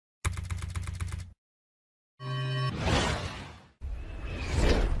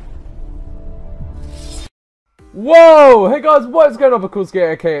Whoa! Hey guys, what's going on with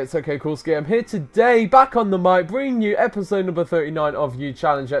Coolski, aka it's okay Coolski. I'm here today, back on the mic, bringing you episode number 39 of You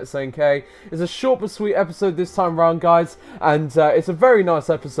Challenge xAMK. It's a short but sweet episode this time round, guys, and it's a very nice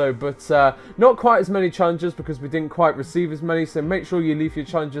episode, but not quite as many challenges because we didn't quite receive as many, so make sure you leave your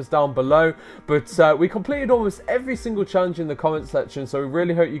challenges down below. But we completed almost every single challenge in the comment section, so we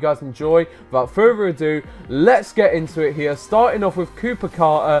really hope you guys enjoy. Without further ado, let's get into it here, starting off with Cooper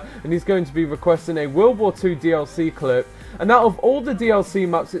Carter, and he's going to be requesting a World War II DLC clip, and out of all the DLC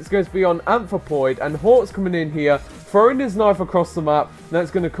maps it's going to be on Anthropoid, and Hawk's coming in here throwing his knife across the map, and then it's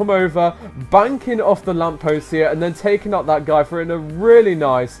going to come over, banking off the lamppost here, and then taking out that guy for a really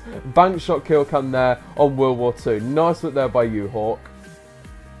nice bank shot kill cam there on World War II. Nice work there by you, Hawk.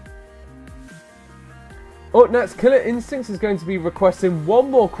 Up next, Killer Instincts is going to be requesting one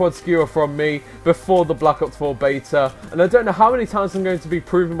more quad skewer from me before the Black Ops 4 beta, and I don't know how many times I'm going to be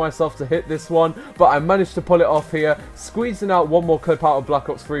proving myself to hit this one, but I managed to pull it off here, squeezing out one more clip out of Black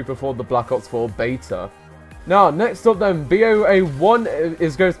Ops 3 before the Black Ops 4 beta. Now, next up then, BOA1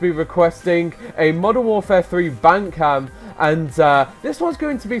 is going to be requesting a Modern Warfare 3 bank cam, and this one's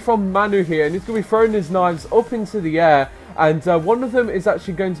going to be from Manu here, and he's going to be throwing his knives up into the air, and one of them is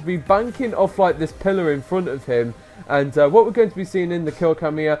actually going to be banking off like this pillar in front of him, and what we're going to be seeing in the kill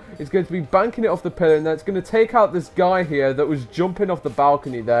cam here is going to be banking it off the pillar, and that's going to take out this guy here that was jumping off the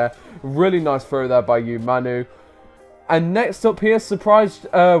balcony there. Really nice throw there by you, Manu. And next up here, Surprised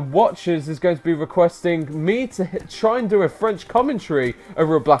Watchers is going to be requesting me to try and do a French commentary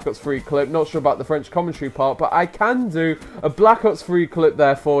over a Black Ops 3 clip. Not sure about the French commentary part, but I can do a Black Ops 3 clip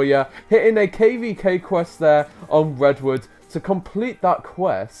there for you. Hitting a KVK quest there on Redwood to complete that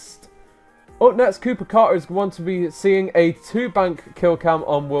quest. Up next, Cooper Carter is going to be seeing a 2-bank kill cam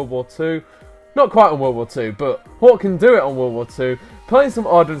on World War II. Not quite on World War II, but Hawk can do it on World War II. Playing some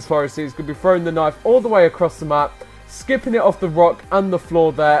Ardens Forest, he's going to be throwing the knife all the way across the map, skipping it off the rock and the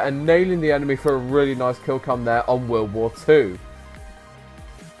floor there, and nailing the enemy for a really nice kill cam there on World War II.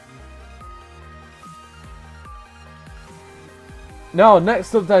 Now,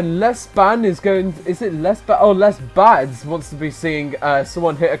 next up then, Les Bads wants to be seeing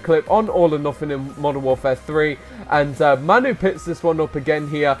someone hit a clip on All or Nothing in Modern Warfare 3, and Manu picks this one up again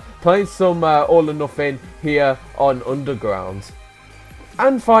here, playing some All or Nothing here on Underground.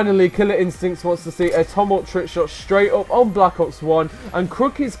 And finally, Killer Instincts wants to see a Tomahawk trick shot straight up on Black Ops 1. And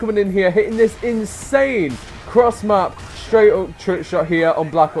Crookie's coming in here, hitting this insane cross-map straight up trick shot here on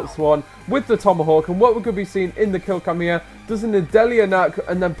Black Ops 1 with the Tomahawk. And what we're going to be seeing in the kill cam here, does an Adelia knack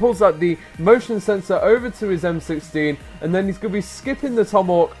and then pulls out the motion sensor over to his M16. And then he's going to be skipping the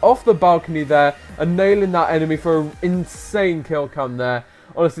Tomahawk off the balcony there and nailing that enemy for an insane kill cam there.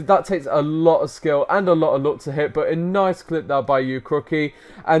 Honestly, that takes a lot of skill and a lot of luck to hit, but a nice clip there by you, Crookie.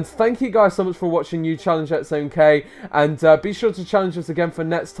 And thank you guys so much for watching You Challenge xAMK, and be sure to challenge us again for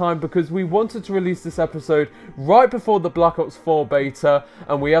next time, because we wanted to release this episode right before the Black Ops 4 beta,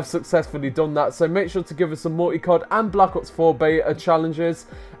 and we have successfully done that. So make sure to give us some multi-COD and Black Ops 4 beta challenges,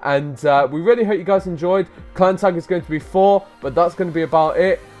 and we really hope you guys enjoyed. Clan tag is going to be 4, but that's going to be about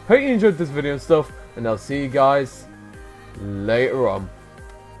it. Hope you enjoyed this video and stuff, and I'll see you guys later on.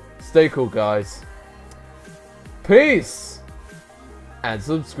 Stay cool, guys. Peace! And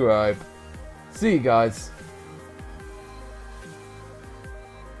subscribe. See you guys.